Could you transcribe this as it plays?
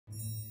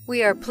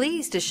We are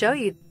pleased to show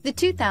you the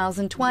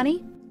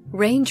 2020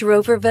 Range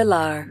Rover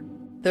Velar.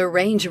 The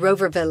Range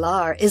Rover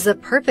Velar is a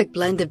perfect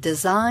blend of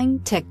design,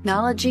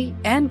 technology,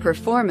 and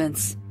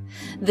performance.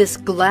 This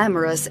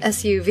glamorous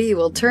SUV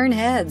will turn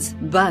heads,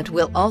 but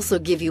will also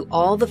give you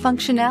all the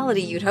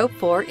functionality you'd hope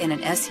for in an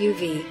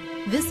SUV.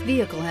 This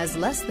vehicle has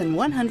less than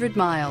 100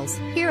 miles.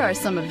 Here are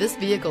some of this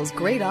vehicle's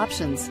great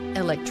options: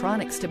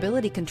 electronic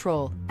stability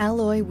control,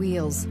 alloy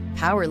wheels,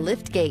 power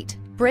liftgate,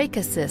 brake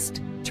assist,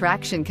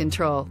 traction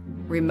control,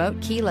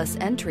 remote keyless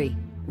entry,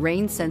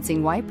 rain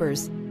sensing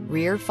wipers,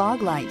 rear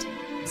fog light,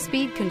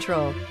 speed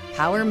control,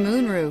 power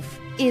moonroof.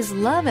 Is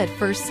love at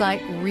first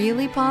sight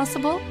really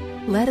possible?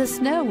 Let us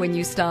know when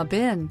you stop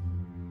in.